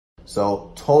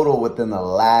So total within the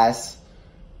last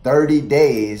 30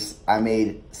 days, I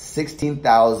made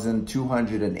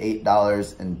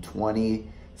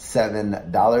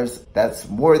 $16,208.27. That's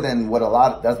more than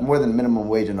that's more than minimum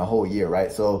wage in a whole year,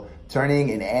 right? So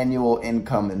turning an annual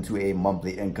income into a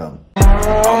monthly income. All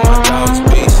my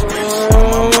dogs peace, all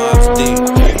my mobs deep.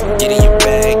 Get in your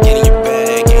bag,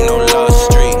 ain't no lost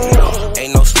street.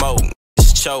 Ain't no smoke,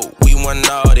 it's choke. We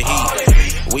want all the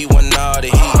heat, we want all the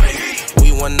heat,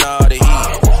 we want all the heat.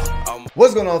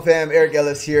 What's going on, fam? Eric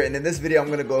Ellis here, and in this video I'm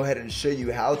going to go ahead and show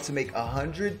you how to make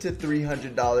 $100 to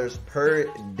 $300 per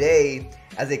day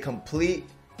as a complete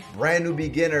brand new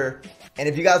beginner. And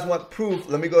if you guys want proof,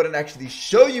 let me go ahead and actually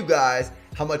show you guys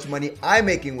how much money I'm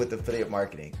making with affiliate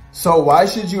marketing. So why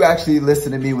should you actually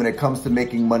listen to me when it comes to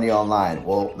making money online?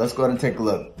 Well, let's go ahead and take a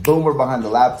look. Boom, we're behind the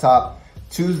laptop.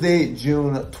 Tuesday,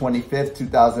 June 25th,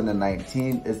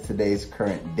 2019 is today's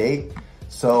current date.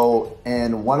 So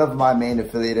in one of my main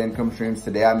affiliate income streams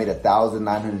today, I made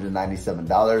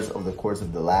 $1,997. Over the course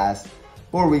of the last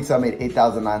 4 weeks, I made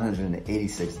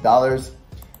 $8,986.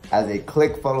 As a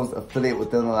ClickFunnels affiliate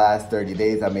within the last 30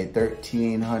 days, I made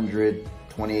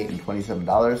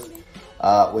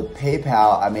 $1,328.27. With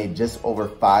PayPal, I made just over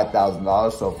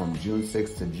 $5,000. So from June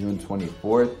 6th to June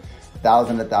 24th,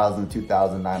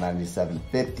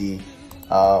 $2,997.50.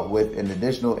 With an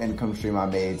additional income stream, I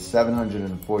made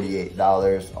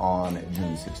 $748 on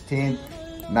June 16th,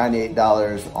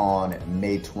 $98 on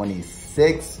May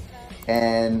 26th,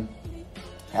 and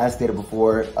as stated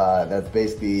before, that's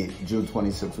basically June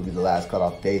 26th will be the last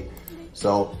cutoff date.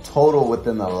 So total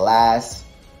within the last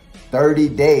 30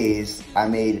 days, I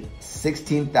made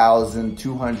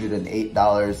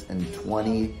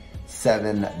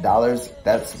 $16,208.27.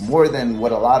 That's more than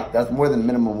that's more than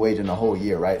minimum wage in a whole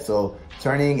year, right? So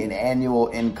turning an annual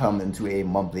income into a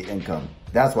monthly income.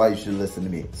 That's why you should listen to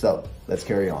me. So let's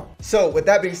carry on. So with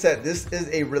that being said, this is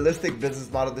a realistic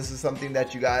business model. This is something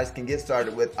that you guys can get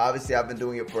started with. Obviously, I've been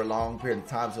doing it for a long period of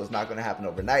time, so it's not going to happen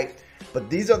overnight. But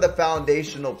these are the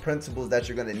foundational principles that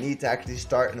you're going to need to actually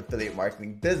start an affiliate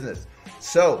marketing business.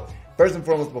 So first and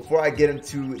foremost, before I get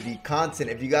into the content,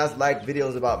 if you guys like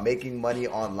videos about making money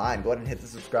online, go ahead and hit the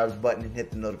subscribe button and hit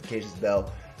the notifications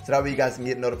bell, so that way you guys can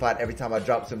get notified every time I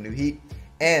drop some new heat.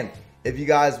 And if you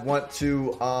guys want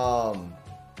to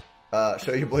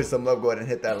show your boys some love, go ahead and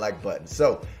hit that like button.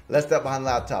 So let's step behind the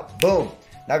laptop. Boom.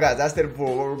 Now guys, as I stated before,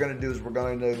 what we're going to do is we're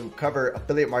going to cover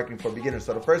affiliate marketing for beginners.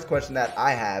 So the first question that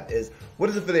I have is, what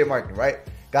is affiliate marketing, right?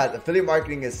 Guys, affiliate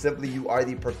marketing is simply you are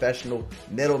the professional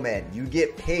middleman. You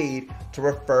get paid to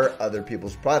refer other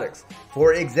people's products.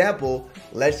 For example,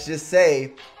 let's just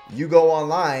say you go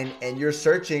online and you're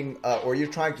searching or you're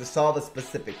trying to solve a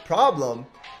specific problem,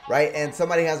 right? And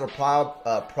somebody has a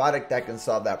product that can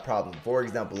solve that problem. For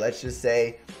example, let's just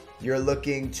say you're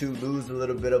looking to lose a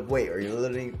little bit of weight, or you're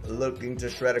looking to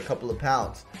shred a couple of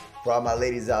pounds. For all my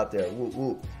ladies out there, woo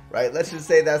woo, right? Let's just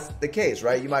say that's the case,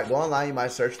 right? You might go online, you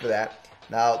might search for that.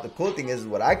 Now, the cool thing is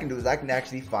what I can do is I can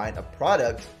actually find a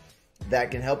product that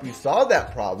can help you solve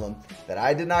that problem that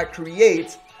I did not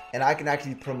create, and I can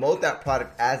actually promote that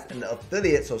product as an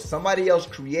affiliate. So somebody else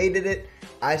created it,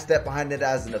 I step behind it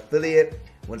as an affiliate.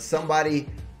 When somebody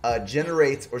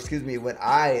when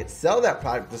I sell that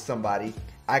product to somebody,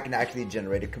 I can actually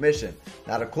generate a commission.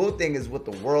 Now, the cool thing is with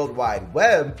the World Wide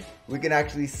Web, we can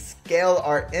actually scale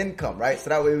our income, right? So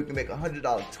that way we can make $100,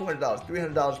 $200,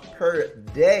 $300 per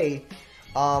day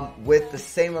with the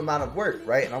same amount of work,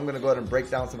 right? And I'm going to go ahead and break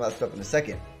down some of that stuff in a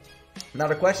second. Now,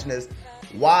 the question is,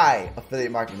 why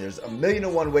affiliate marketing? There's a million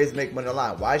and one ways to make money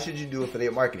online. Why should you do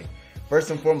affiliate marketing? First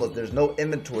and foremost, there's no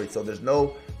inventory, so there's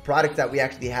no product that we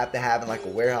actually have to have in like a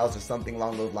warehouse or something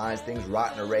along those lines, things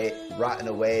rotting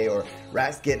away, or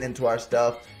rats getting into our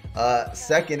stuff.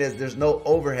 Second is there's no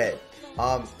overhead.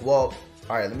 Well, all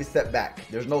right, let me step back.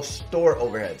 There's no store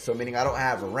overhead, so meaning I don't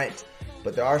have rent,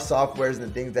 but there are softwares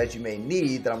and things that you may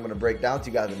need that I'm going to break down to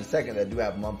you guys in a second that do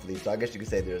have monthly, so I guess you could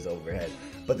say there's overhead,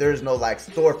 but there's no like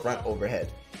storefront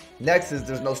overhead. Next is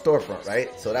there's no storefront,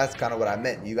 right? So that's kind of what I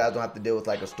meant. You guys don't have to deal with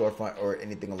like a storefront or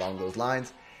anything along those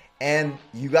lines. And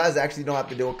you guys actually don't have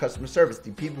to deal with customer service. The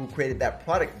people who created that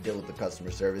product deal with the customer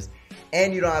service,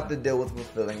 and you don't have to deal with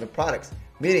fulfilling the products.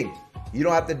 Meaning, you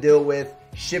don't have to deal with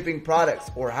shipping products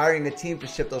or hiring a team to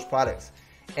ship those products.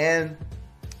 And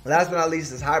last but not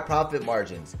least is high profit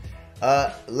margins.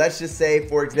 Let's just say,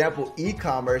 for example,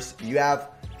 e-commerce, you have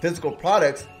physical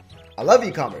products. I love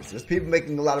e-commerce. There's people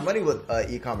making a lot of money with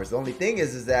e-commerce. The only thing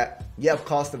is that you have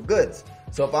cost of goods.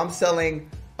 So if I'm selling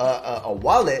a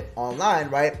wallet online,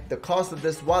 right, the cost of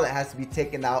this wallet has to be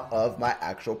taken out of my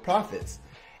actual profits.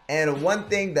 And one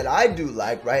thing that I do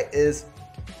like, right, is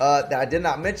that I did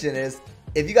not mention is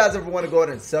if you guys ever want to go out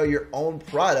and sell your own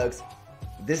products,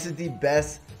 this is the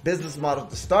best business model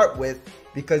to start with,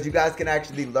 because you guys can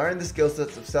actually learn the skill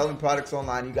sets of selling products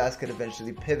online. You guys can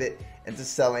eventually pivot into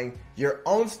selling your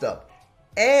own stuff.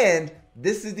 And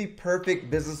this is the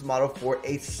perfect business model for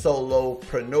a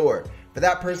solopreneur. For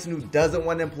that person who doesn't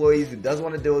want employees, who doesn't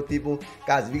want to deal with people.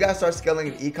 Guys, if you guys start scaling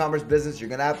an e-commerce business, you're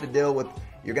going to have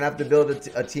to build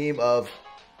a team of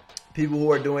people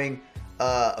who are doing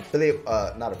not affiliate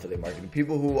marketing,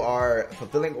 people who are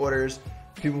fulfilling orders,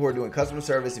 people who are doing customer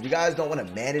service. If you guys don't want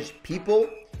to manage people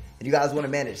and you guys want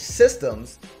to manage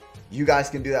systems, you guys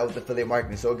can do that with affiliate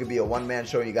marketing. So it could be a one-man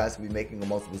show and you guys can be making a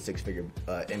multiple six-figure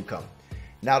income.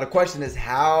 Now the question is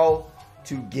how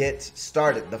to get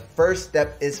started. The first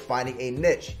step is finding a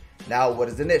niche. Now, what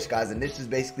is a niche, guys? A niche is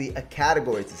basically a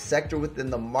category. It's a sector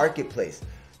within the marketplace.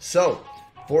 So,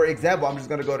 for example, I'm just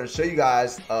going to go ahead and show you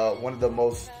guys one of the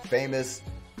most famous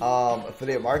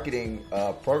affiliate marketing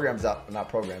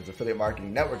affiliate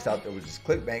marketing networks out there, which is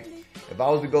ClickBank. If I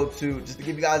was to go to, just to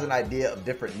give you guys an idea of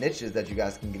different niches that you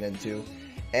guys can get into.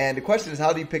 And the question is,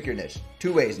 how do you pick your niche?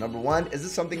 Two ways. Number one, is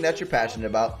this something that you're passionate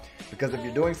about? Because if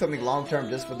you're doing something long-term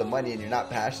just for the money and you're not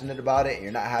passionate about it and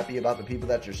you're not happy about the people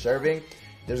that you're serving,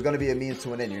 there's going to be a means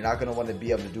to an end. You're not going to want to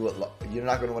be able to do it. You're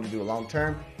not going to want to do it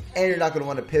long-term, and you're not going to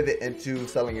want to pivot into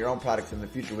selling your own products in the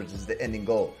future, which is the ending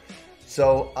goal.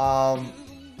 So,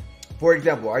 for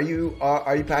example, are you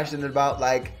passionate about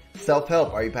like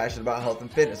self-help? Are you passionate about health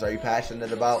and fitness? Are you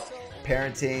passionate about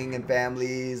parenting and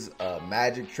families,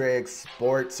 magic tricks,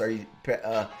 sports? Are you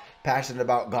passionate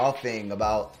about golfing,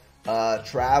 about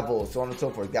travel, so on and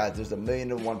so forth? Guys, there's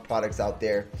 1,000,001 products out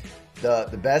there.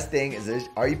 The best thing is,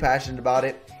 are you passionate about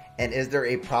it? And is there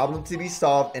a problem to be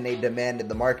solved and a demand in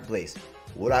the marketplace?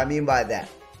 What do I mean by that?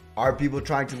 Are people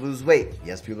trying to lose weight?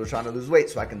 Yes, people are trying to lose weight,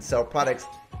 so I can sell products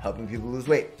helping people lose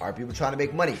weight. Are people trying to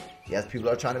make money? Yes, people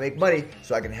are trying to make money,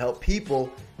 so I can help people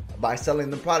by selling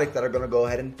them products that are going to go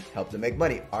ahead and help them make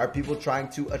money. Are people trying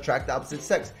to attract the opposite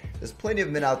sex? There's plenty of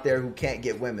men out there who can't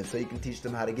get women, so you can teach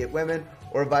them how to get women,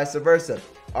 or vice versa.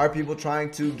 Are people trying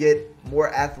to get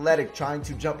more athletic, trying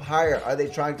to jump higher? Are they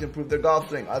trying to improve their golf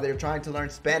swing? Are they trying to learn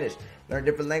Spanish, learn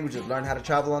different languages, learn how to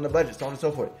travel on a budget, so on and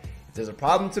so forth? If there's a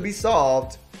problem to be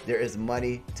solved, there is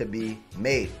money to be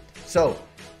made. So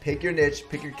pick your niche,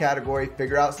 pick your category,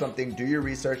 figure out something, do your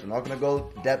research. I'm not going to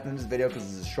go in depth in this video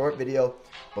because it's a short video,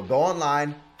 but go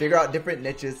online, figure out different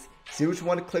niches, see which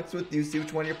one clicks with you, see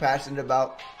which one you're passionate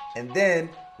about. And then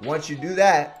once you do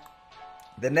that,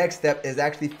 the next step is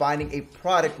actually finding a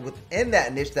product within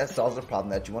that niche that solves the problem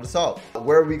that you want to solve.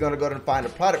 Where are we going to go and find a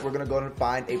product? We're going to go and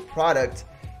find a product.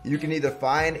 You can either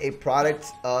find a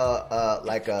product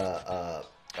like a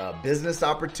business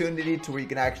opportunity to where you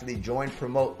can actually join,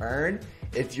 promote, earn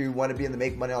if you want to be in the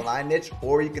make money online niche,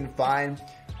 or you can find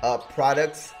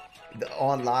products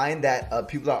online that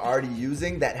people are already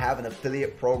using that have an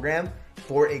affiliate program.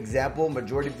 For example,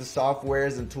 majority of the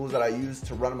softwares and tools that I use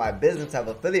to run my business have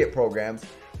affiliate programs.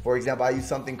 For example, I use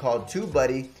something called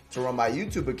TubeBuddy to run my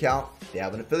YouTube account. They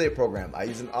have an affiliate program. I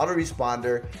use an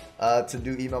autoresponder to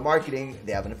do email marketing.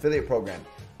 They have an affiliate program.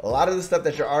 A lot of the stuff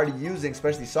that you're already using,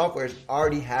 especially softwares,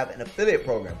 already have an affiliate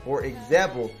program. For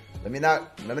example, let me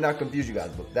not confuse you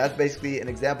guys, but that's basically an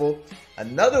example.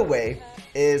 Another way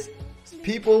is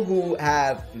people who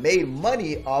have made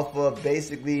money off of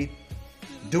basically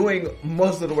doing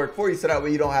most of the work for you, so that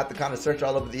way you don't have to kind of search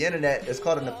all over the internet. It's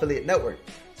called an affiliate network.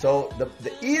 So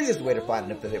the easiest way to find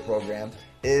an affiliate program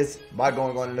is by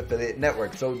going on an affiliate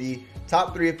network. So the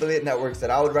top 3 affiliate networks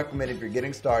that I would recommend if you're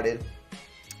getting started,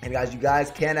 and guys, you guys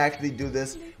can actually do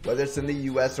this, whether it's in the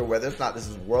US or whether it's not, this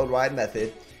is a worldwide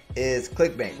method, is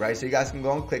ClickBank, right? So you guys can go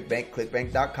on ClickBank,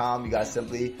 clickbank.com. You guys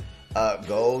simply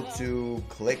go to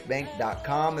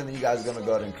clickbank.com, and then you guys are going to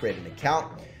go ahead and create an account.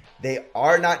 They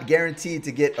are not guaranteed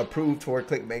to get approved for a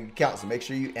ClickBank account, so make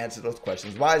sure you answer those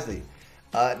questions wisely.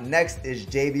 Next is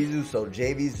JVZoo, so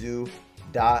jvzoo.com.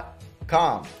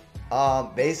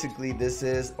 Basically, this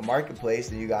is a marketplace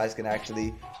that you guys can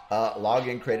actually log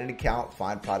in, create an account,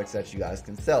 find products that you guys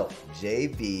can sell.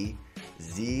 jvzoo.com.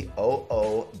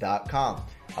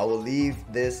 I will leave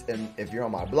this, and if you're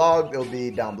on my blog, it'll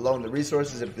be down below in the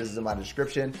resources. If this is in my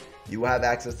description, you will have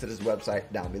access to this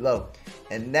website down below.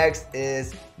 And next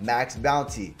is Max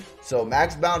Bounty. So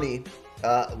Max Bounty,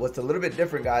 what's a little bit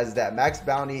different, guys, is that Max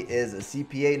Bounty is a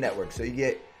CPA network. So you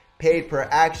get paid per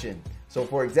action. So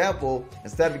for example,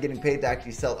 instead of getting paid to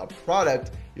actually sell a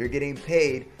product, you're getting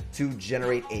paid to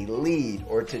generate a lead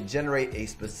or to generate a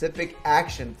specific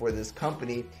action for this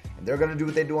company. And they're going to do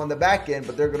what they do on the back end,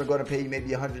 but they're going to go to pay you maybe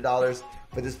 $100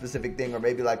 for this specific thing, or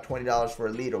maybe like $20 for a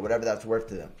lead, or whatever that's worth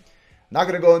to them. Not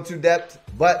going to go into depth,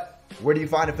 but where do you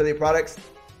find affiliate products?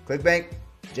 ClickBank,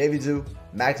 JVZoo,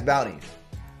 Max Bounty.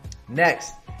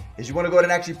 Next is you want to go ahead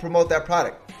and actually promote that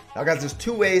product. Now guys, there's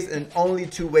two ways and only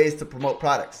two ways to promote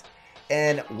products.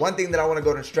 And one thing that I want to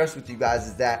go ahead and stress with you guys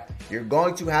is that you're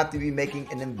going to have to be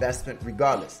making an investment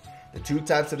regardless. The two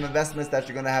types of investments that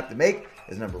you're going to have to make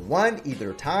is number one,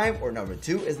 either time, or number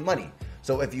two is money.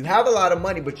 So if you have a lot of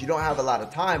money, but you don't have a lot of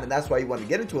time, and that's why you want to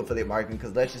get into affiliate marketing,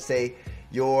 because let's just say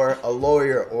you're a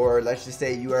lawyer, or let's just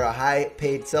say you are a high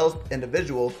paid sales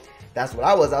individual. That's what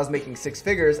I was making six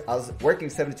figures. I was working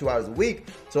 72 hours a week.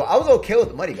 So I was okay with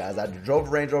the money, guys. I drove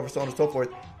a Range Rover, so on and so forth,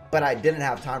 but I didn't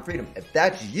have time freedom. If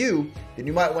that's you, then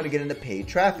you might want to get into paid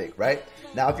traffic, right?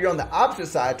 Now, if you're on the opposite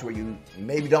side to where you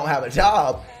maybe don't have a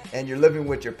job and you're living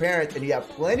with your parents and you have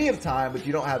plenty of time, but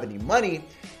you don't have any money,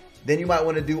 then you might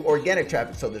want to do organic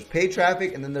traffic. So there's paid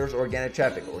traffic and then there's organic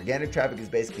traffic. Organic traffic is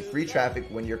basically free traffic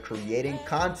when you're creating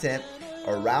content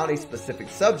around a specific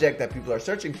subject that people are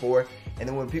searching for. And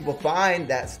then when people find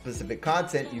that specific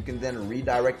content, you can then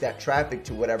redirect that traffic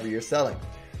to whatever you're selling.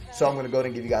 So I'm going to go ahead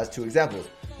and give you guys two examples.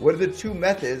 What are the two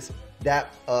methods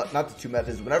that, not the two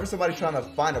methods, whenever somebody's trying to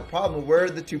find a problem, where are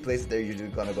the two places they're usually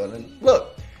going to go and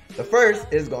look? The first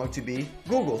is going to be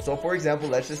Google. So for example,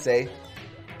 let's just say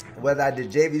whether I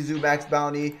did JVZoo, Max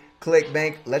Bounty,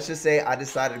 ClickBank, let's just say I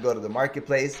decided to go to the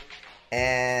marketplace.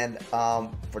 And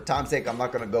for time's sake, I'm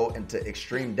not going to go into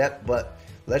extreme depth, but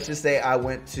let's just say I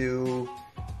went to,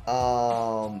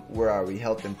 where are we?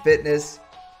 Health and fitness.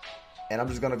 And I'm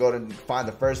just going to go and find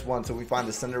the first one. So we find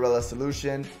the Cinderella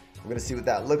solution. We're going to see what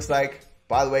that looks like.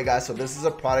 By the way, guys, so this is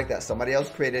a product that somebody else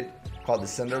created called the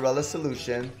Cinderella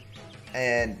solution.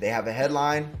 And they have a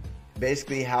headline,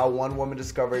 basically how one woman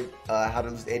discovered how to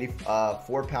lose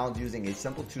 84 pounds using a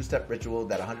simple two-step ritual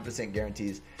that 100%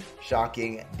 guarantees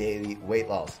shocking daily weight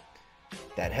loss.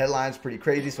 That headline's pretty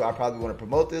crazy, so I probably want to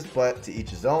promote this, but to each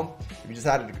his own. If you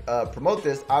decided to promote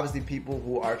this, obviously people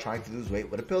who are trying to lose weight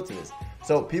would appeal to this.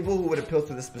 So people who would appeal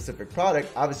to this specific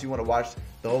product, obviously you want to watch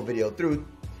the whole video through.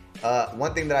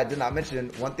 One thing that I did not mention,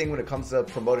 one thing when it comes to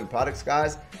promoting products,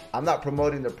 guys, I'm not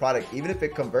promoting the product. Even if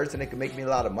it converts and it can make me a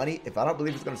lot of money, if I don't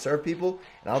believe it's going to serve people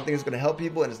and I don't think it's going to help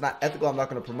people and it's not ethical, I'm not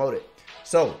going to promote it.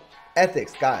 So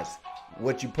ethics, guys,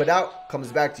 what you put out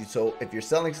comes back to you. So if you're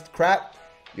selling crap,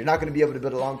 you're not going to be able to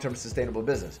build a long-term sustainable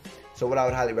business. So what I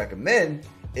would highly recommend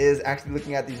is actually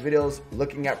looking at these videos,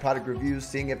 looking at product reviews,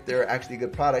 seeing if they're actually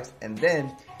good products, and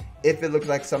then if it looks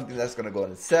like something that's going to go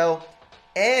and sell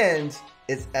and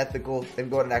it's ethical, then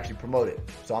go ahead and actually promote it.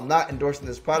 So I'm not endorsing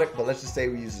this product, but let's just say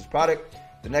we use this product.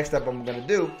 The next step I'm going to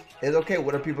do is, okay,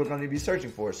 what are people going to be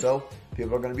searching for? So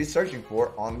people are going to be searching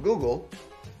for on Google,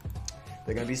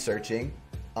 they're going to be searching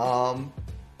how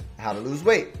to lose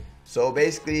weight. So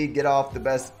basically get off the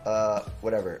best,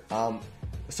 whatever.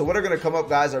 So what are going to come up,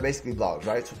 guys, are basically blogs,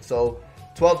 right? So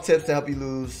 12 tips to help you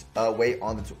lose weight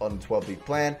on the 12-week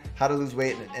plan, how to lose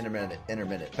weight in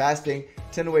intermittent fasting,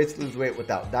 10 ways to lose weight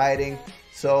without dieting.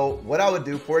 So what I would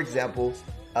do, for example,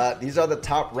 these are the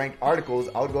top ranked articles.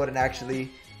 I would go ahead and actually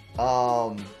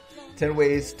 10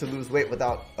 ways to lose weight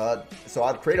without, so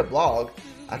I'd create a blog.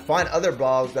 I'd find other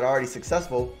blogs that are already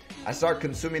successful. I start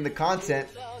consuming the content,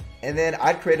 and then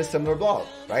I'd create a similar blog,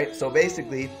 right? So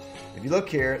basically, if you look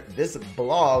here, this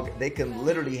blog, they can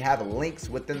literally have links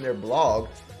within their blog.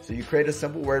 So you create a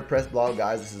simple WordPress blog,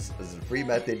 guys. This is a free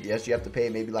method. Yes, you have to pay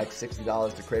maybe like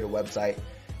 $60 to create a website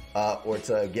or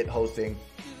to get hosting.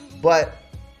 But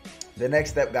the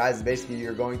next step, guys, is basically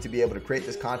you're going to be able to create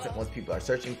this content once people are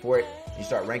searching for it. You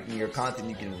start ranking your content.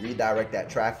 You can redirect that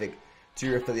traffic to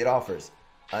your affiliate offers.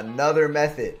 Another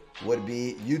method would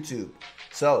be YouTube.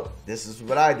 So this is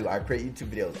what I do. I create YouTube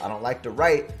videos. I don't like to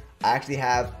write. I actually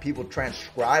have people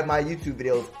transcribe my YouTube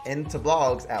videos into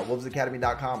blogs at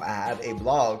wolvesacademy.com. I have a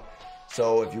blog.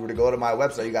 So if you were to go to my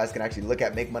website, you guys can actually look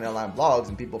at Make Money Online blogs,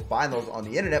 and people find those on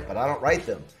the internet, but I don't write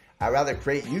them. I rather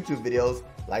create YouTube videos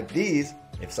like these.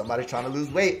 If somebody's trying to lose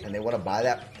weight and they want to buy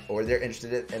that, or they're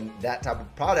interested in that type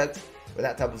of product or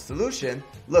that type of solution,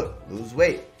 look, lose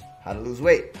weight, how to lose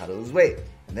weight, how to lose weight.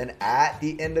 And then at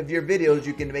the end of your videos,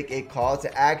 you can make a call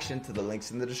to action to the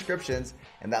links in the descriptions,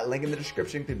 and that link in the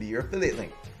description could be your affiliate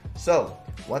link. So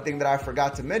one thing that I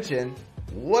forgot to mention,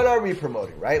 what are we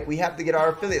promoting, right? We have to get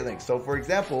our affiliate links. So for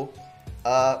example,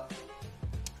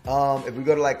 if we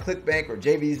go to like ClickBank or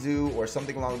JVZoo or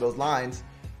something along those lines,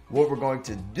 what we're going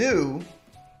to do,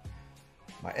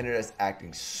 my internet's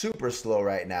acting super slow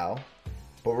right now,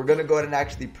 but we're going to go ahead and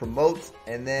actually promote,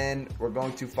 and then we're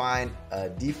going to find a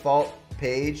default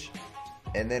page,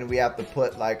 and then we have to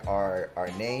put like our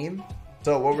name.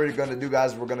 So what we're going to do,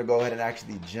 guys, we're going to go ahead and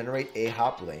actually generate a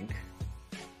hop link,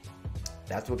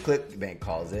 That's what ClickBank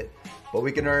calls it. But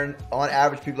we can earn, on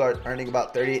average, people are earning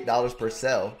about $38 per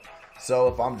sale. So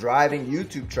if I'm driving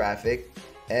YouTube traffic,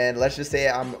 and let's just say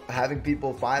I'm having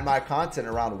people find my content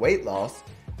around weight loss,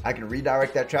 I can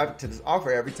redirect that traffic to this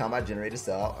offer. Every time I generate a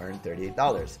sale, I'll earn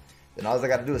 $38. Then all I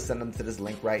got to do is send them to this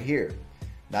link right here.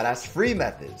 Now that's free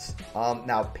methods.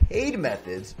 Now paid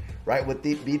methods, right, would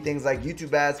be things like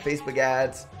YouTube ads, Facebook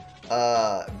ads,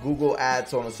 Google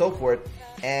ads, so on and so forth.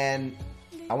 And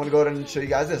I want to go ahead and show you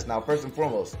guys this. Now, first and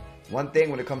foremost, one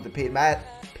thing when it comes to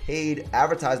paid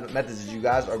advertisement methods is you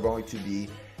guys are going to be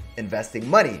investing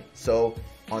money. So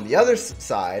on the other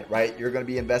side, right, you're going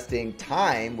to be investing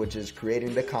time, which is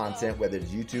creating the content, whether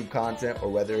it's YouTube content or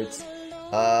whether it's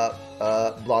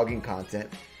blogging content.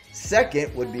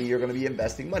 Second would be you're going to be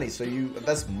investing money. So you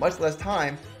invest much less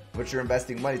time, but you're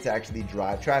investing money to actually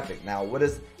drive traffic. Now, what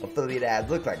does affiliate ads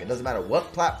look like? It doesn't matter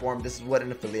what platform, this is what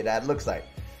an affiliate ad looks like.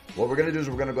 What we're going to do is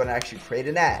we're going to go and actually create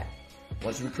an ad.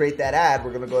 Once we create that ad,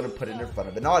 we're going to go and put it in front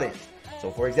of an audience.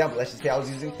 So for example, let's just say I was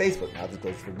using Facebook. Now this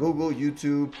goes for Google,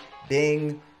 YouTube,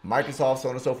 Bing, Microsoft, so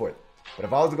on and so forth. But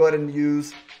if I was to go ahead and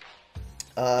use,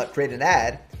 create an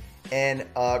ad and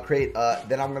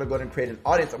then I'm going to go ahead and create an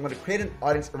audience. I'm going to create an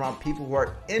audience around people who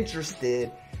are interested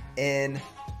in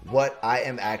what I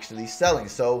am actually selling.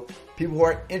 So people who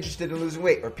are interested in losing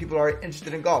weight, or people who are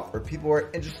interested in golf, or people who are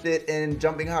interested in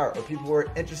jumping higher, or people who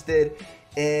are interested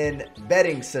in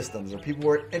betting systems, or people who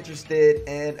are interested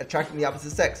in attracting the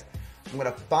opposite sex. I'm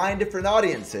going to find different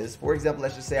audiences. For example,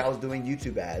 let's just say I was doing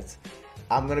YouTube ads.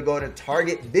 I'm going to go to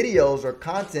target videos or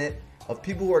content of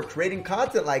people who are creating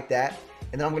content like that,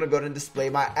 and then I'm going to go and display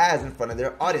my ads in front of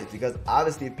their audience, because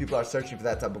obviously if people are searching for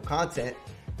that type of content,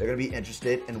 they're going to be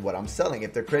interested in what I'm selling.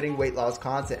 If they're creating weight loss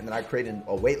content and then I create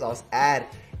a weight loss ad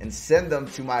and send them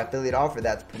to my affiliate offer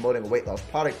that's promoting a weight loss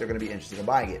product, they're going to be interested in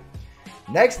buying it.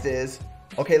 Next is,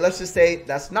 okay, let's just say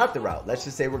that's not the route. Let's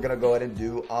just say we're going to go ahead and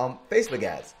do Facebook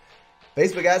ads.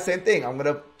 Facebook ads, same thing. I'm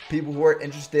going to, people who are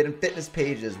interested in fitness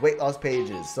pages, weight loss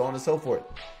pages, so on and so forth.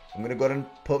 I'm going to go ahead and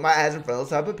put my ads in front of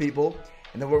those type of people.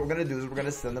 And then what we're going to do is we're going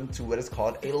to send them to what is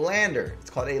called a lander. It's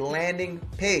called a landing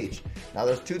page. Now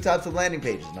there's two types of landing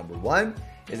pages. Number one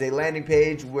is a landing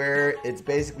page where it's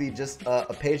basically just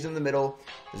a page in the middle.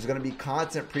 There's going to be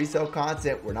content, pre-sale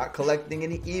content. We're not collecting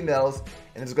any emails,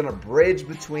 and it's going to bridge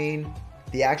between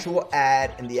the actual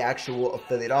ad and the actual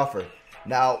affiliate offer.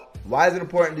 Now, why is it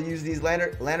important to use these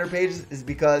lander pages? Is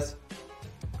because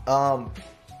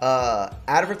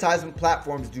advertisement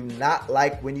platforms do not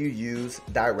like when you use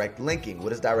direct linking.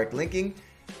 What is direct linking?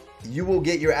 You will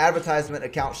get your advertisement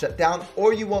account shut down,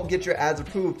 or you won't get your ads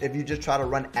approved if you just try to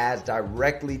run ads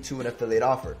directly to an affiliate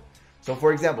offer. So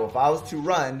for example, if I was to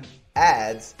run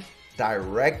ads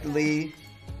directly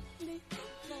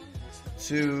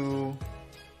to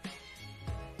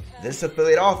this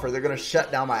affiliate offer, they're going to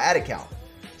shut down my ad account.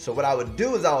 So what I would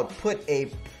do is I would put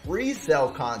a pre-sale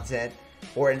content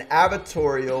or an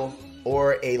advertorial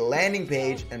or a landing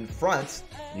page in front.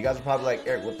 You guys are probably like,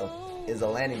 Eric, what the is a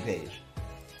landing page?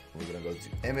 We're going to go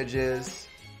to images.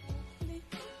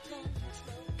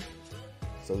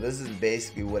 So this is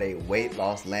basically what a weight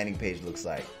loss landing page looks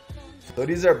like. So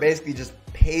these are basically just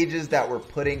pages that we're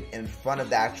putting in front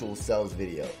of the actual sales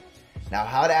video. Now,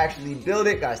 how to actually build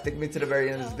it, guys, stick with me to the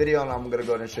very end of this video, and I'm going to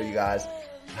go ahead and show you guys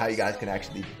how you guys can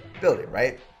actually build it,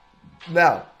 right?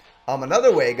 Now,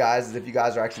 another way, guys, is if you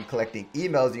guys are actually collecting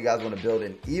emails, you guys want to build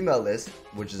an email list,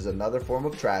 which is another form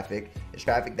of traffic. It's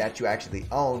traffic that you actually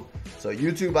own. So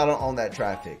YouTube, I don't own that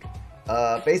traffic.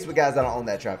 Facebook ads, I don't own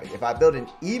that traffic. If I build an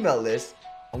email list,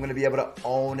 I'm going to be able to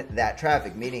own that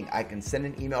traffic, meaning I can send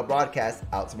an email broadcast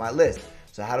out to my list.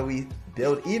 So how do we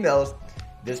build emails?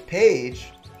 This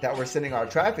page that we're sending our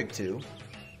traffic to,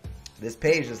 this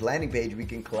page, this landing page, we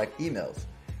can collect emails,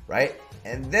 right?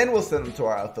 And then we'll send them to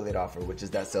our affiliate offer, which is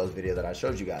that sales video that I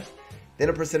showed you guys. Then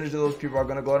a percentage of those people are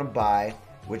going to go ahead and buy,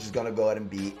 which is going to go ahead and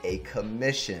be a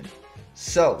commission.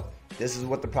 So this is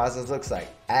what the process looks like.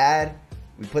 Ad,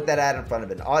 we put that ad in front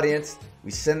of an audience. We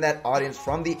send that audience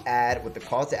from the ad with the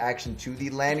call to action to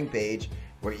the landing page.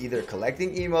 We're either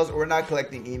collecting emails or we're not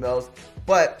collecting emails.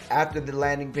 But after the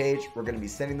landing page, we're going to be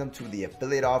sending them to the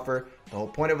affiliate offer. The whole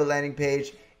point of a landing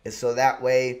page is so that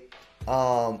way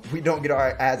we don't get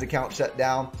our ads account shut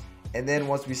down. And then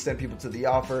once we send people to the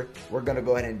offer, we're going to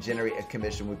go ahead and generate a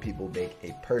commission when people make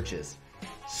a purchase.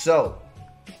 So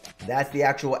that's the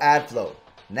actual ad flow.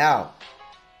 Now,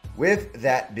 with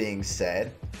that being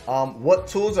said, what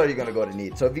tools are you going to go to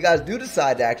need? So if you guys do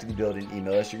decide to actually build an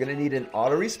email list, you're going to need an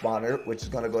autoresponder, which is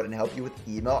going to go ahead and help you with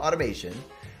email automation.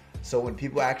 So when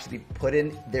people actually put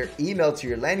in their email to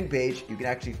your landing page, you can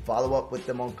actually follow up with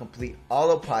them on complete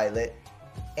autopilot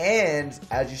And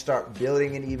as you start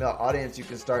building an email audience, you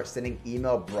can start sending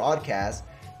email broadcasts,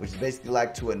 which is basically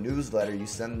like to a newsletter. You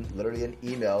send literally an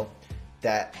email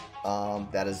that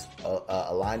that is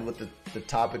aligned with the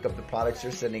topic of the products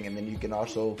you're sending, and then you can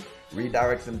also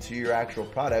redirect them to your actual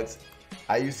products.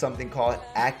 I use something called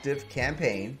Active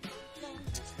Campaign.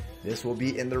 This will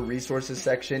be in the resources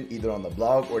section, either on the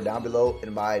blog or down below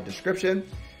in my description.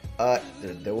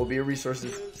 There will be a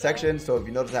resources section. So if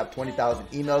you notice I have 20,000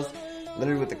 emails,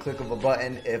 literally with the click of a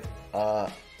button, if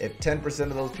 10%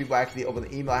 of those people actually open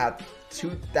the email, I have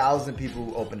 2,000 people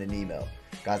who open an email.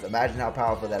 Guys, imagine how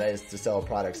powerful that is to sell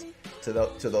products to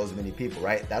those many people,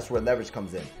 right? That's where leverage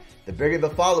comes in. The bigger the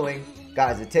following,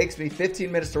 guys, it takes me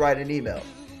 15 minutes to write an email.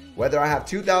 Whether I have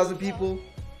 2,000 people,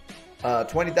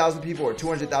 20,000 people, or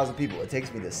 200,000 people, it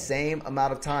takes me the same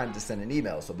amount of time to send an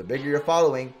email. So the bigger your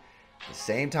following, the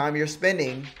same time you're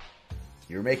spending,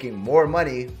 you're making more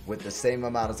money with the same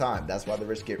amount of time. That's why the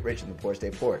rich get rich and the poor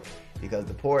stay poor, because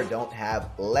the poor don't have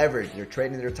leverage. They're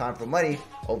trading their time for money.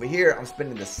 Over here, I'm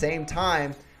spending the same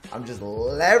time. I'm just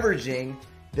leveraging,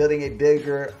 building a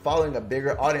bigger following, a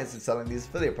bigger audience, and selling these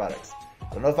affiliate products.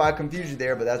 I don't know if I confused you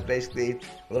there, but that's basically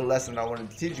a little lesson I wanted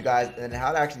to teach you guys, and then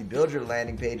how to actually build your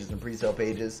landing pages and pre-sale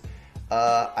pages.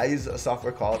 I use a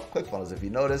software called ClickFunnels. If you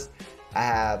notice, I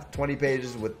have 20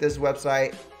 pages with this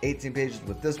website, 18 pages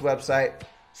with this website,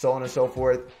 so on and so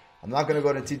forth. I'm not going to go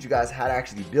and teach you guys how to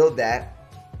actually build that.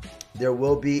 There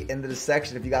will be in the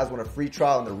section, if you guys want a free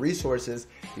trial and the resources,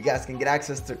 you guys can get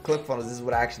access to ClickFunnels. This is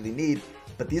what I actually need.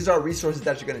 But these are resources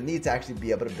that you're going to need to actually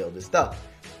be able to build this stuff.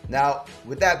 Now,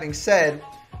 with that being said,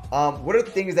 what are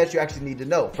the things that you actually need to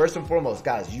know? First and foremost,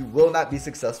 guys, you will not be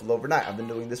successful overnight. I've been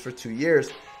doing this for 2 years.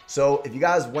 So if you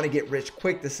guys want to get rich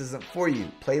quick, this isn't for you.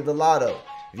 Play the lotto.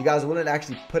 If you guys are willing to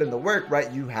actually put in the work,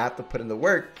 right, you have to put in the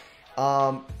work.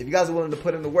 If you guys are willing to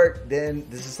put in the work, then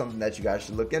this is something that you guys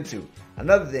should look into.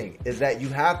 Another thing is that you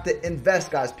have to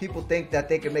invest, guys. People think that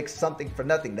they can make something for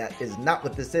nothing. That is not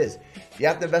what this is. You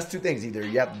have to invest two things. Either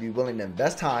you have to be willing to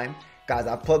invest time. Guys,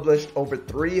 I've published over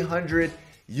 300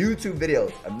 YouTube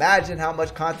videos. Imagine how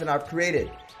much content I've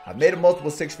created. I've made a multiple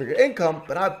six-figure income,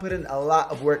 but I've put in a lot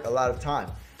of work, a lot of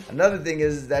time. Another thing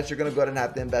is that you're going to go ahead and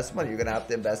have to invest money. You're going to have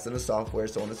to invest in the software,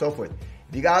 so on and so forth.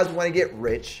 If you guys want to get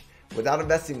rich without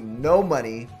investing no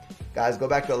money, guys, go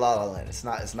back to La La Land. It's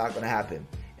not going to happen.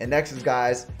 And next is,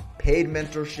 guys, paid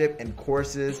mentorship and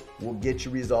courses will get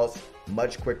you results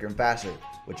much quicker and faster,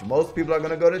 which most people are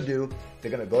going to go to do.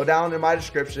 They're going to go down in my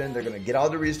description. They're going to get all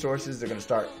the resources. They're going to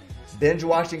start binge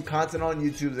watching content on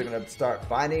YouTube. They're going to start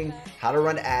finding how to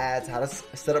run ads, how to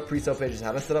set up pre-sale pages,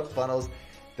 how to set up funnels.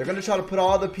 They're going to try to put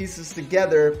all the pieces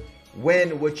together,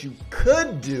 when what you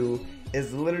could do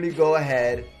is literally go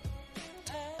ahead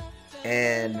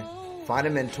and find a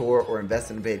mentor or invest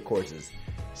in paid courses.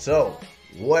 So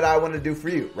what I want to do for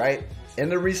you, right? In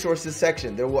the resources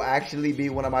section, there will actually be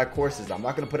one of my courses. I'm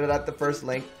not going to put it at the first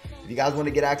link. If you guys want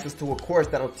to get access to a course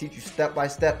that'll teach you step by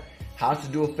step how to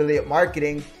do affiliate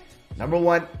marketing, number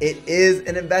one, it is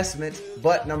an investment.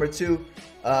 But number two,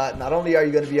 not only are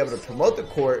you going to be able to promote the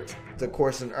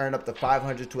course and earn up to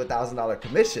 $500 to $1,000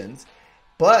 commissions,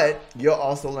 but you'll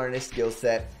also learn a skill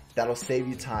set that'll save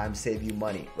you time, save you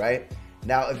money, right?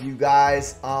 Now, if you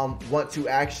guys want to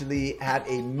actually have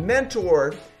a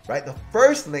mentor, right, the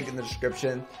first link in the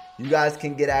description, you guys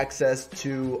can get access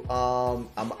to,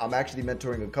 I'm actually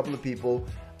mentoring a couple of people.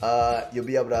 You'll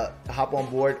be able to hop on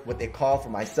board with a call for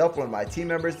myself or my team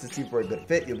members to see if we're a good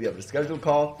fit. You'll be able to schedule a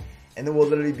call, and then we'll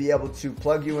literally be able to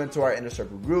plug you into our Inner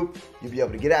Circle group. You'll be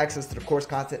able to get access to the course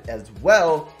content as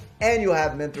well, and you'll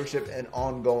have mentorship and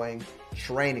ongoing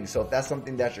training. So if that's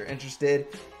something that you're interested,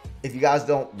 if you guys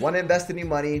don't want to invest any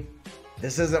money,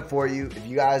 this isn't for you. If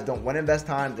you guys don't want to invest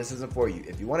time, this isn't for you.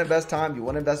 If you want to invest time, you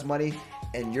want to invest money,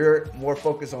 and you're more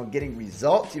focused on getting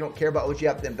results, you don't care about what you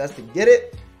have to invest to get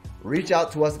it, reach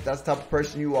out to us if that's the type of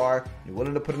person you are. You're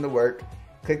willing to put in the work.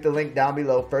 Click the link down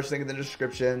below, first link in the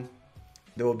description.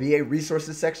 There will be a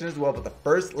resources section as well, but the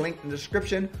first link in the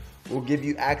description will give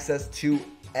you access to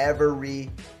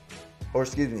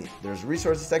there's a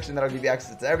resources section that'll give you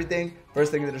access to everything.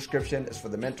 First link in the description is for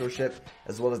the mentorship,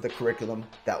 as well as the curriculum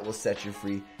that will set you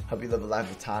free, help you live a life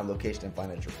of time, location, and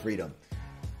financial freedom.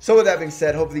 So with that being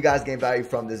said, hopefully you guys gained value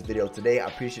from this video today. I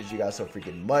appreciate you guys so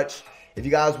freaking much. If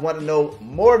you guys want to know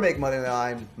more make money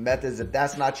online methods, if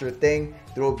that's not your thing,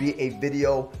 there will be a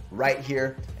video right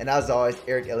here. And as always,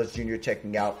 Eric Ellis Jr.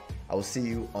 checking out. I will see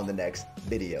you on the next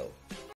video.